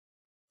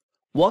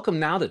Welcome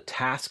now to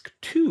Task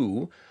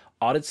 2,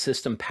 Audit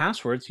System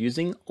Passwords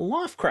using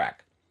L0phtCrack.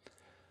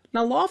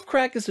 Now,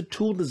 L0phtCrack is a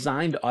tool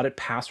designed to audit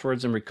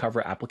passwords and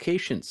recover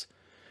applications.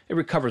 It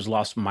recovers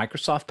lost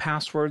Microsoft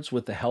passwords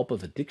with the help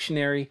of a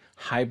dictionary,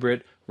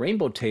 hybrid,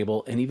 rainbow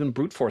table, and even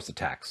brute force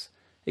attacks.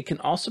 It can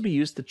also be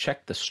used to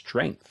check the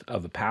strength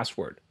of a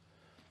password.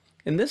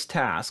 In this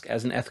task,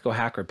 as an ethical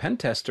hacker pen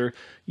tester,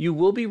 you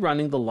will be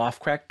running the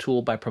L0phtCrack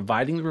tool by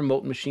providing the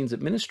remote machine's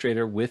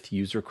administrator with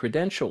user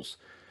credentials.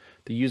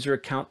 The user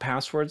account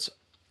passwords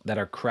that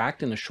are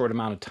cracked in a short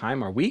amount of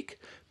time are weak,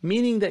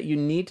 meaning that you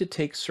need to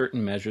take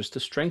certain measures to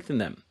strengthen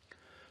them.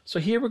 So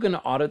here we're going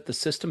to audit the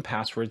system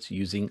passwords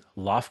using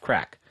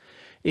L0phtCrack.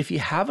 If you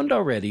haven't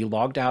already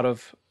logged out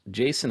of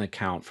JSON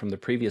account from the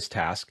previous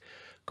task,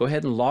 go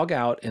ahead and log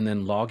out and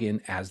then log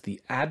in as the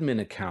admin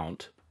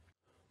account.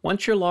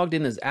 Once you're logged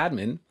in as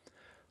admin,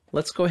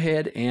 let's go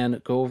ahead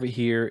and go over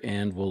here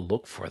and we'll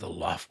look for the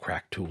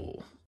L0phtCrack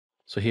tool.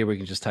 So here we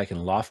can just type in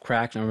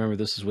L0phtCrack. Now remember,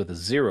 this is with a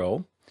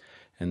 0,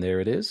 and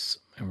there it is.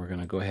 And we're going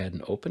to go ahead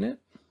and open it.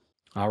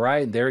 All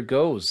right, there it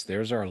goes.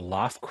 There's our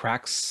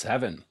L0phtCrack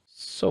 7.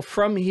 So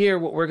from here,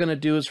 what we're going to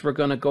do is we're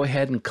going to go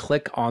ahead and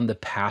click on the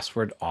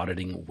password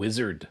auditing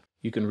wizard.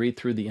 You can read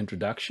through the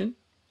introduction.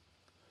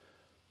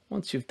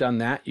 Once you've done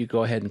that, you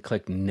go ahead and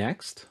click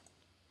Next.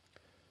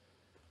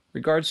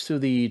 Regards to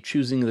the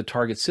choosing the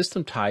target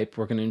system type,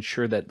 we're going to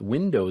ensure that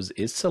Windows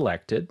is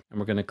selected, and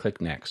we're going to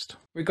click Next.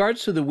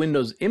 Regards to the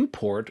Windows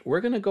import, we're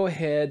going to go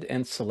ahead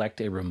and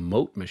select a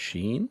remote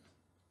machine,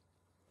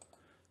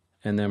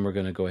 and then we're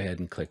going to go ahead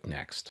and click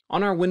Next.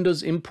 On our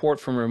Windows import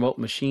from remote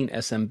machine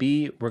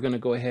SMB, we're going to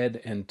go ahead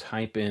and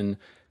type in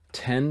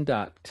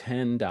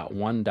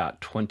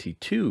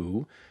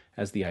 10.10.1.22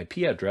 as the IP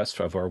address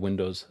of our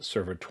Windows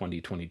Server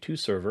 2022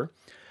 server.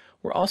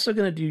 We're also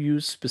going to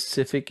use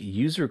specific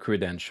user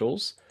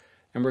credentials,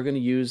 and we're going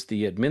to use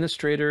the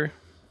administrator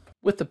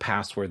with the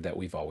password that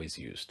we've always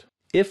used.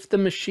 If the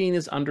machine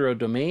is under a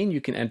domain,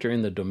 you can enter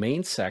in the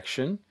domain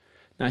section.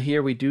 Now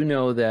here we do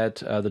know that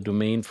the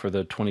domain for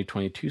the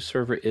 2022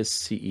 server is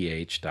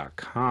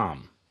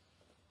CEHv12.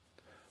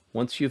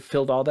 Once you've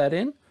filled all that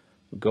in,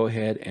 go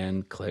ahead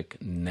and click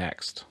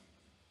Next.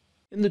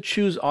 In the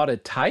Choose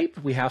Audit Type,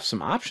 we have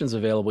some options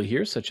available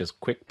here, such as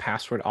Quick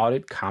Password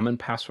Audit, Common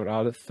Password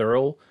Audit,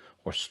 Thorough,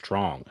 or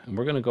Strong. And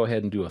we're going to go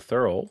ahead and do a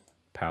Thorough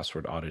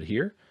Password Audit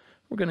here.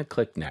 We're going to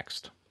click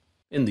Next.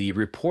 In the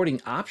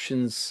Reporting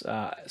Options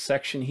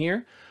section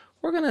here,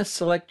 we're going to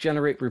select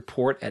Generate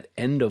Report at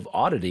End of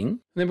Auditing. And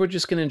then we're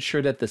just going to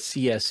ensure that the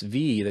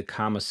CSV, the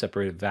comma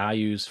separated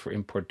values for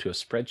import to a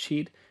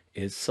spreadsheet,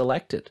 is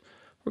selected.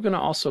 We're going to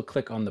also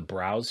click on the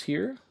Browse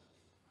here,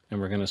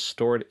 and we're going to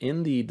store it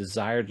in the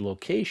desired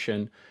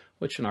location,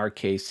 which in our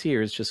case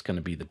here is just going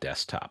to be the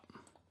desktop.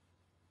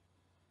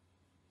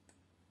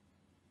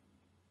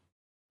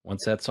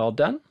 Once that's all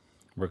done,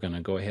 we're going to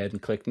go ahead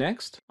and click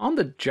Next. On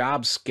the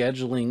job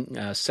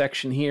scheduling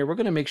section here, we're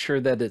going to make sure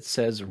that it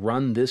says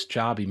Run this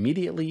job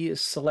immediately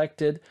is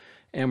selected,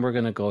 and we're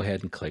going to go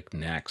ahead and click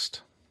Next.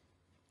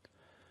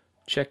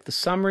 Check the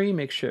summary,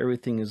 make sure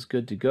everything is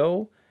good to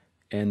go,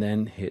 and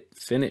then hit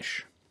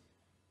Finish.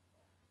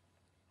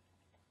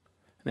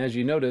 And as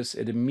you notice,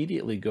 it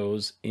immediately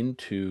goes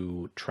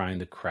into trying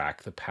to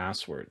crack the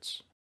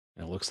passwords.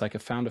 And it looks like I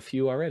found a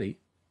few already.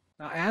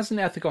 Now, as an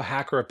ethical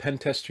hacker or pen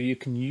tester, you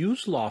can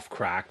use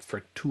L0phtCrack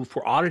for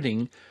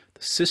auditing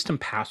the system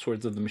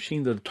passwords of the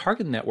machine to the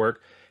target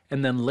network,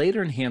 and then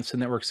later enhance the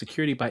network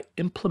security by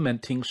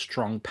implementing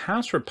strong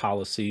password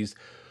policies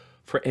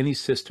for any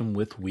system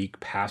with weak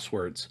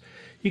passwords.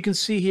 You can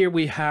see here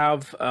we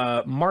have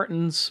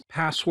Martin's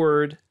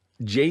password,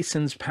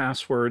 Jason's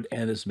password,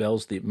 and as well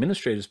as the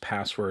administrator's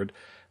password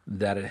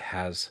that it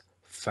has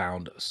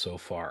found so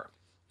far.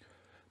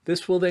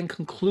 This will then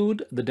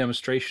conclude the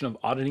demonstration of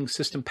auditing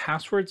system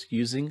passwords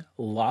using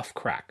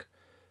L0phtCrack.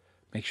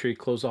 Make sure you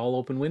close all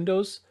open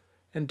windows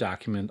and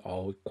document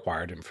all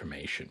required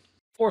information.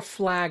 For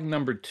flag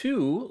number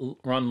 2,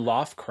 run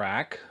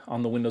L0phtCrack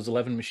on the Windows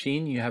 11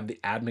 machine. You have the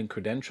admin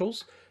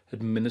credentials,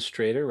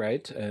 administrator,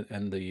 right,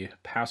 and the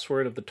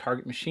password of the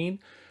target machine,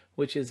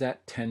 which is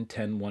at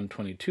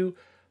 10.10.1.22.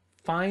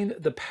 Find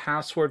the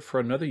password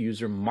for another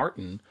user,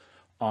 Martin,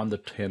 on the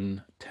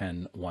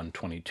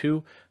 10.10.1.22.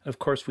 And of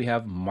course, we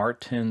have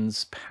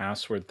Martin's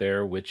password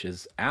there, which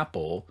is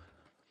Apple,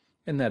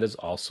 and that is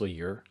also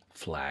your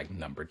flag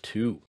number 2.